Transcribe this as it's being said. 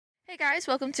Hey guys,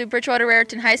 welcome to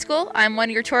Bridgewater-Raritan High School. I'm one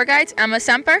of your tour guides, Emma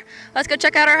Semper. Let's go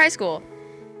check out our high school.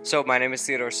 So my name is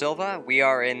Theodore Silva. We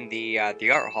are in the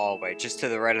art hallway, just to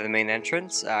the right of the main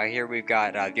entrance. Here we've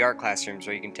got the art classrooms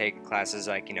where you can take classes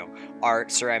like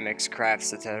art, ceramics,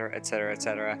 crafts, etc., etc.,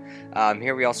 etc.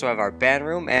 Here we also have our band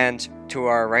room, and to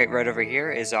our right over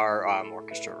here, is our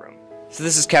orchestra room. So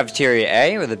this is cafeteria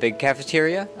A, or the big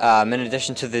cafeteria. In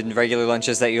addition to the regular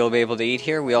lunches that you'll be able to eat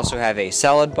here, we also have a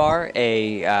salad bar,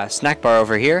 a snack bar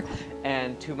over here,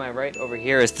 and to my right over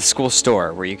here is the school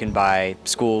store, where you can buy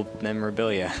school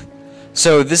memorabilia.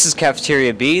 So this is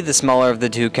cafeteria B, the smaller of the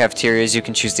two cafeterias you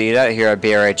can choose to eat at here at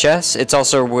BRHS. It's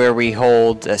also where we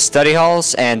hold study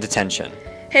halls and detention.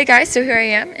 Hey guys, so here I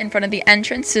am in front of the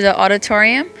entrance to the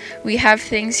auditorium. We have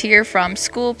things here from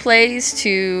school plays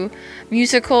to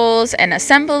musicals and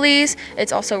assemblies.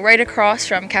 It's also right across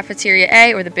from cafeteria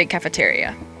A, or the big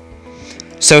cafeteria.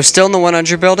 So still in the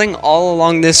 100 building, all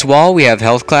along this wall we have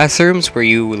health classrooms where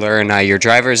you learn your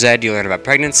driver's ed, you learn about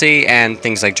pregnancy, and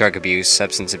things like drug abuse,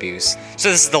 substance abuse. So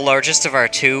this is the largest of our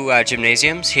two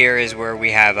gymnasiums. Here is where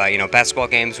we have basketball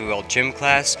games, we hold gym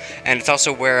class, and it's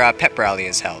also where pep rally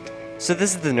is held. So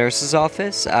this is the nurse's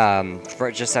office,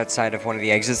 just outside of one of the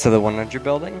exits of the 100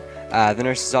 building. The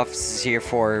nurse's office is here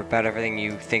for about everything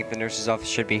you think the nurse's office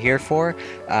should be here for,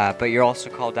 but you're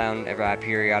also called down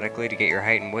periodically to get your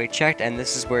height and weight checked, and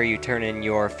this is where you turn in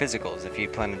your physicals if you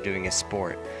plan on doing a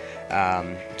sport.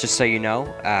 Just so you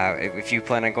know, if you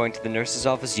plan on going to the nurse's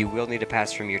office, you will need a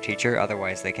pass from your teacher,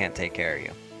 otherwise they can't take care of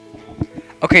you.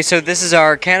 Okay, so this is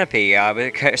our canopy.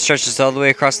 It stretches all the way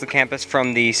across the campus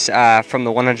from the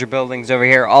 100 buildings over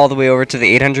here all the way over to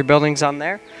the 800 buildings on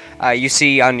there. You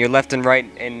see on your left and right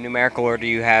in numerical order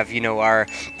you have, our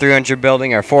 300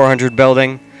 building, our 400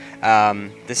 building.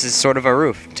 This is sort of a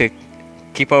roof to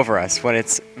keep over us when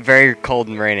it's very cold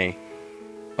and rainy.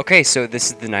 Okay, so this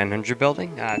is the 900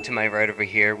 building. To my right over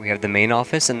here, we have the main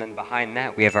office, and then behind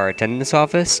that, we have our attendance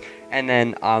office. And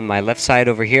then on my left side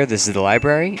over here, this is the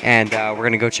library, and we're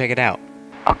going to go check it out.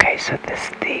 Okay, so this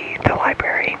is the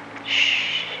library. Shh.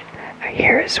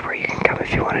 Here is where you can come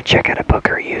if you want to check out a book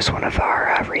or use one of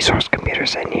our resource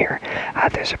computers in here.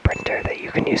 There's a printer that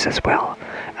you can use as well,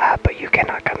 but you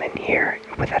cannot come in here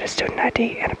without a student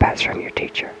ID and a pass from your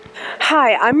teacher.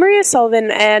 Hi, I'm Maria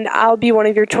Sullivan, and I'll be one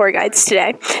of your tour guides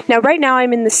today. Now, right now,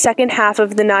 I'm in the second half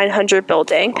of the 900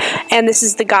 building, and this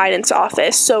is the guidance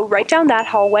office. So right down that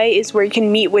hallway is where you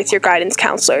can meet with your guidance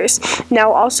counselors.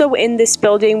 Now, also in this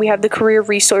building, we have the Career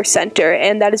Resource Center,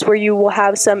 and that is where you will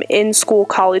have some in-school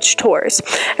college tours.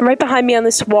 And right behind me on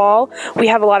this wall, we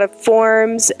have a lot of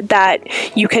forms that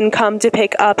you can come to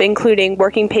pick up, including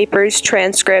working papers,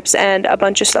 transcripts, and a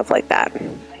bunch of stuff like that.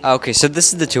 Okay, so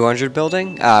this is the 200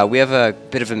 building. We have a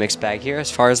bit of a mixed bag here as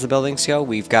far as the buildings go.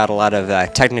 We've got a lot of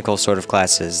technical sort of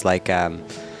classes, like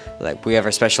we have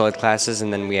our special ed classes,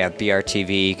 and then we have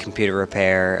BRTV, computer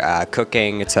repair,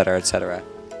 cooking, etc., etc.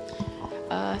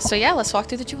 So yeah, let's walk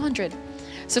through the 200.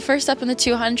 So first up in the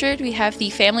 200, we have the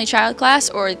family child class,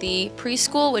 or the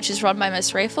preschool, which is run by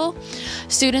Miss Rafel.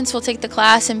 Students will take the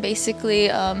class and basically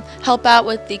help out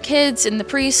with the kids in the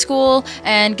preschool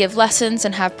and give lessons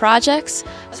and have projects.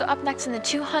 So up next in the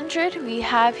 200, we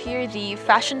have here the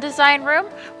fashion design room,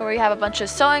 where we have a bunch of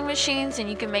sewing machines, and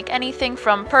you can make anything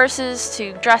from purses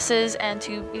to dresses and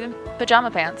to even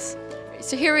pajama pants.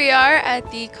 So here we are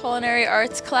at the culinary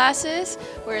arts classes,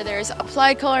 where there's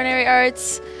applied culinary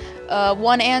arts,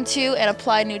 1 and 2, and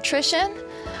applied nutrition.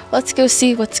 Let's go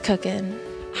see what's cooking.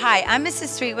 Hi, I'm Mrs.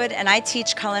 Sweetwood, and I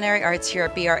teach culinary arts here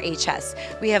at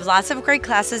BRHS. We have lots of great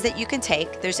classes that you can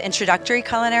take. There's introductory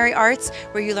culinary arts,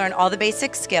 where you learn all the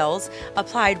basic skills.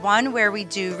 Applied 1, where we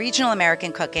do regional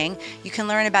American cooking. You can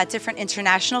learn about different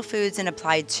international foods in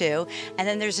Applied 2. And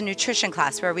then there's a nutrition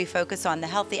class, where we focus on the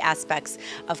healthy aspects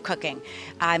of cooking.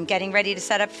 I'm getting ready to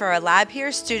set up for a lab here.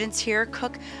 Students here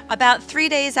cook about 3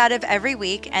 days out of every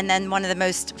week. And then one of the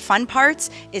most fun parts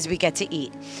is we get to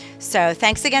eat. So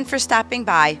thanks again for stopping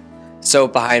by. So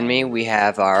behind me we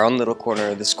have our own little corner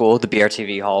of the school, the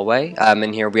BRTV hallway.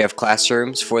 In here we have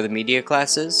classrooms for the media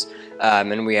classes,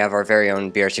 and we have our very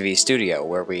own BRTV studio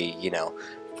where we,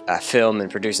 film and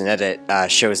produce and edit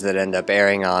shows that end up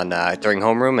airing on during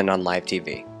homeroom and on live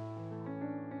TV.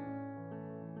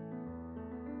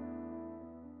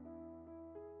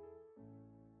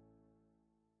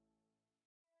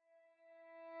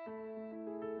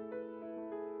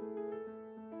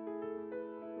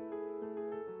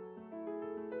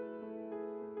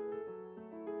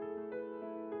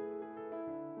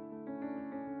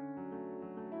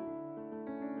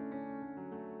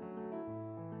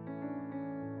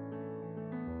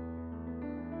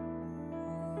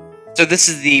 So this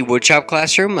is the woodshop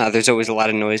classroom. There's always a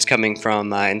lot of noise coming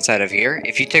from inside of here.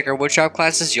 If you take our woodshop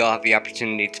classes, you'll have the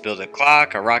opportunity to build a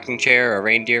clock, a rocking chair, a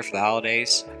reindeer for the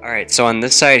holidays. Alright, so on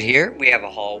this side here, we have a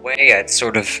hallway. It's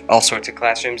sort of all sorts of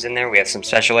classrooms in there. We have some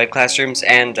special ed classrooms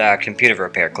and computer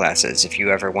repair classes. If you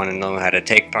ever want to know how to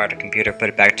take apart a computer, put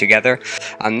it back together.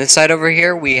 On this side over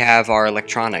here, we have our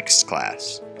electronics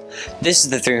class. This is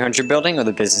the 300 building, or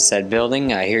the business ed building.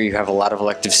 Here you have a lot of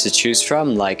electives to choose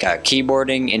from, like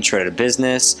keyboarding, intro to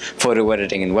business, photo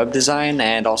editing and web design,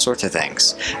 and all sorts of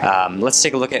things. Let's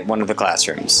take a look at one of the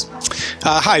classrooms.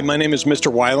 Hi, my name is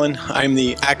Mr. Weiland. I'm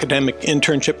the academic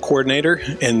internship coordinator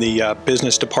in the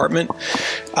business department.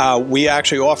 We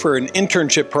actually offer an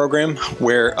internship program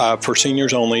where for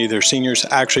seniors only. Their seniors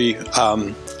actually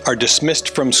are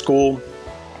dismissed from school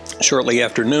shortly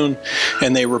after noon,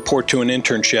 and they report to an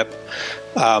internship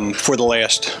for the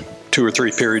last 2 or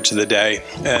 3 periods of the day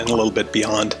and a little bit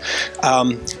beyond.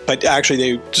 But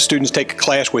actually, the students take a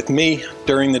class with me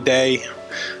during the day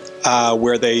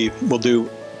where they will do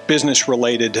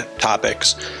business-related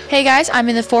topics. Hey guys, I'm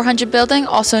in the 400 building,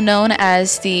 also known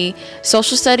as the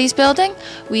Social Studies building.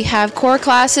 We have core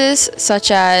classes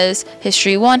such as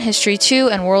History 1, History 2,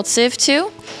 and World Civ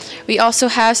 2. We also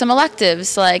have some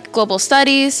electives like Global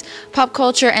Studies, Pop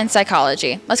Culture, and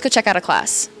Psychology. Let's go check out a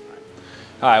class.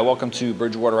 Hi, welcome to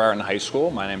Bridgewater-Raritan High School.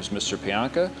 My name is Mr.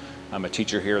 Pianca. I'm a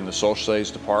teacher here in the Social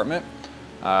Studies department.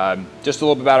 Just a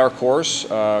little bit about our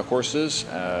courses.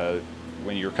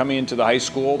 When you're coming into the high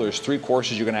school, there's 3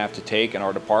 courses you're going to have to take in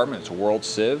our department. It's World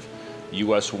Civ,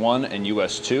 US 1, and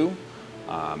US 2.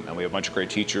 And we have a bunch of great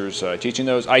teachers teaching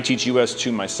those. I teach US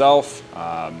 2 myself.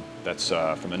 That's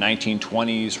from the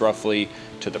 1920s roughly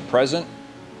to the present.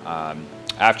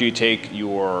 After you take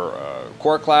your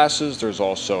core classes, there's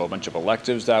also a bunch of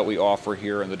electives that we offer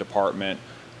here in the department.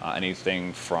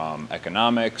 Anything from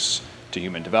economics to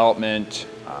human development.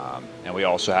 And we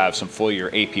also have some full-year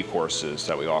AP courses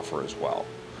that we offer as well.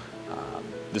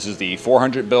 This is the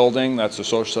 400 building. That's the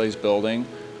Social Studies building.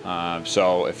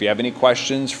 So if you have any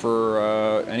questions for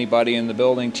anybody in the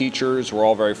building, teachers, we're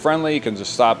all very friendly. You can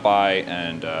just stop by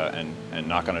and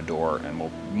knock on a door, and we'll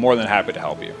be more than happy to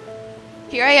help you.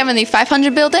 Here I am in the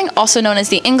 500 building, also known as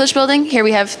the English building. Here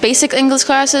we have basic English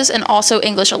classes and also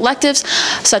English electives,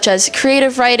 such as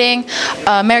creative writing,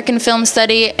 American film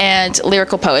study, and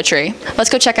lyrical poetry. Let's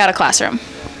go check out a classroom.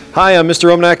 Hi, I'm Mr.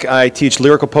 Omnek. I teach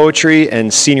lyrical poetry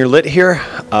and senior lit here.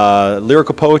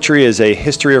 Lyrical poetry is a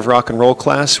history of rock and roll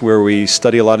class where we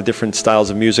study a lot of different styles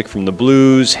of music, from the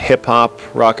blues, hip hop,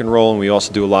 rock and roll, and we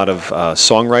also do a lot of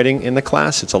songwriting in the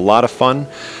class. It's a lot of fun.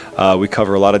 We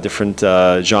cover a lot of different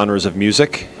genres of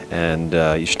music, and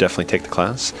you should definitely take the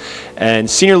class. And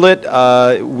senior lit,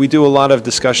 we do a lot of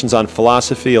discussions on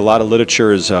philosophy. A lot of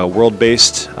literature is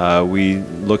world-based. We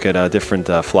look at different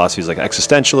philosophies like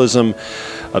existentialism,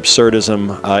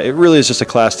 absurdism. It really is just a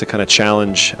class to kind of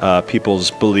challenge people's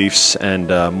beliefs and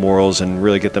morals, and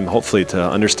really get them hopefully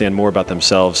to understand more about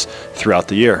themselves throughout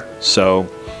the year. So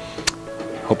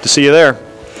hope to see you there.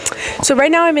 So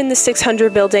right now I'm in the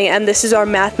 600 building, and this is our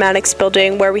mathematics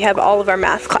building where we have all of our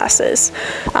math classes.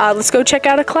 Let's go check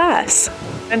out a class.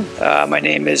 My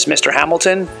name is Mr.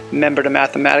 Hamilton, member of the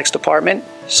mathematics department,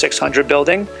 600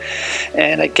 building.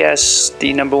 And I guess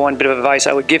the #1 bit of advice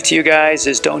I would give to you guys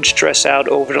is don't stress out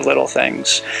over the little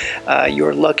things.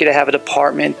 You're lucky to have a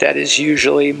department that is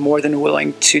usually more than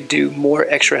willing to do more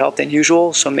extra help than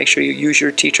usual, so make sure you use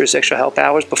your teacher's extra help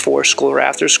hours before school or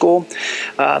after school.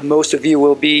 Most of you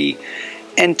will be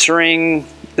entering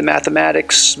the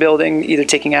mathematics building either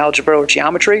taking algebra or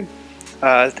geometry.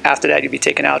 After that, you'll be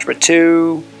taking Algebra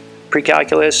 2,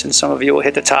 pre-calculus, and some of you will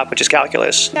hit the top, which is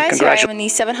calculus. Guys, here I am in the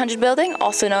 700 building,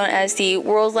 also known as the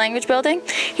World Language building.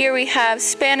 Here we have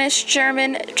Spanish,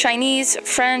 German, Chinese,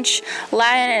 French,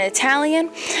 Latin, and Italian.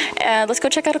 Let's go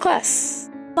check out a class.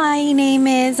 My name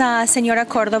is Senora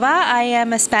Cordova. I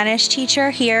am a Spanish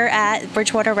teacher here at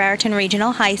Bridgewater-Raritan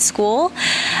Regional High School.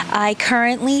 I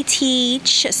currently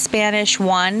teach Spanish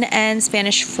 1 and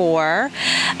Spanish 4.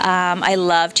 I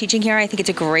love teaching here. I think it's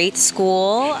a great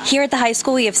school. Here at the high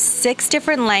school we have 6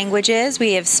 different languages.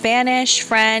 We have Spanish,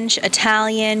 French,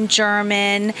 Italian,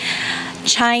 German,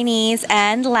 Chinese,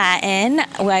 and Latin.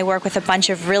 I work with a bunch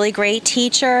of really great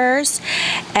teachers,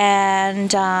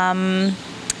 and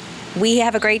we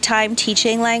have a great time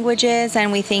teaching languages,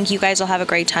 and we think you guys will have a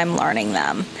great time learning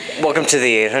them. Welcome to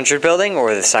the 800 building,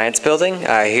 or the science building.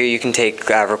 Here you can take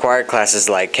required classes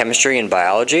like chemistry and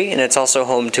biology, and it's also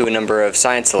home to a number of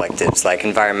science electives like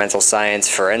environmental science,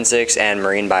 forensics, and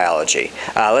marine biology.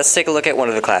 Let's take a look at one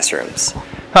of the classrooms.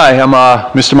 Hi, I'm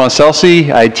Mr.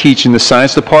 Monselsi. I teach in the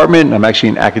science department. I'm actually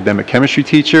an academic chemistry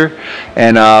teacher,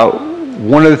 and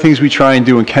one of the things we try and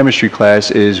do in chemistry class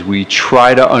is we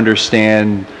try to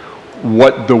understand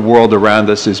what the world around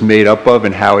us is made up of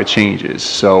and how it changes.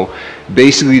 So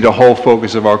basically the whole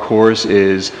focus of our course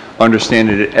is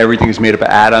understanding that everything is made up of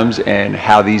atoms, and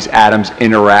how these atoms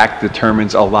interact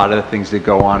determines a lot of the things that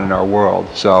go on in our world.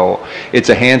 So it's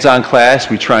a hands-on class.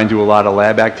 We try and do a lot of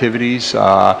lab activities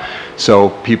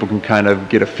so people can kind of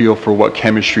get a feel for what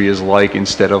chemistry is like,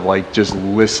 instead of like just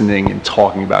listening and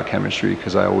talking about chemistry,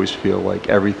 because I always feel like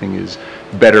everything is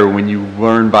better when you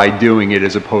learn by doing it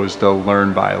as opposed to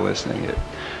learn by listening it.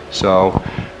 So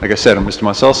like I said, I'm Mr.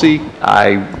 Monselsi.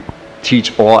 I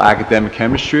teach all academic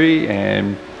chemistry,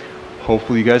 and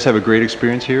hopefully you guys have a great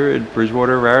experience here at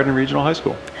Bridgewater-Raritan Regional High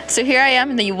School. So here I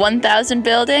am in the 1000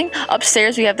 building.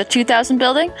 Upstairs we have the 2000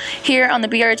 building. Here on the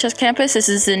BRHS campus, this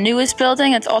is the newest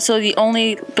building. It's also the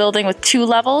only building with 2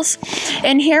 levels.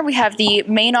 In here we have the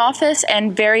main office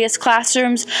and various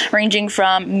classrooms ranging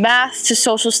from math to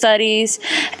social studies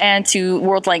and to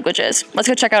world languages. Let's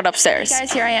go check out upstairs. Hey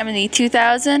guys, here I am in the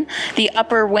 2000, the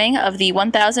upper wing of the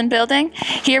 1000 building.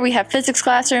 Here we have physics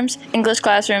classrooms, English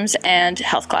classrooms, and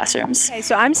health classrooms. Okay,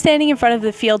 so I'm standing in front of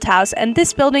the field house, and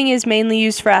this building is mainly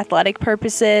used for athletic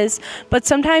purposes, but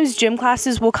sometimes gym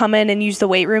classes will come in and use the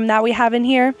weight room that we have in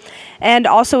here. And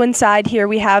also inside here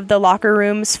we have the locker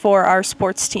rooms for our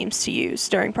sports teams to use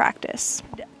during practice.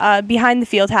 Behind the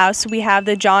field house we have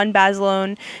the John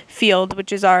Basilone field,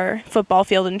 which is our football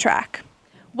field and track.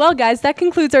 Well guys, that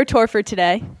concludes our tour for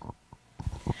today.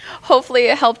 Hopefully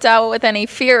it helped out with any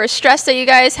fear or stress that you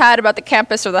guys had about the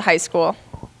campus or the high school.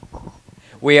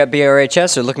 We at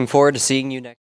BRHS are looking forward to seeing you next.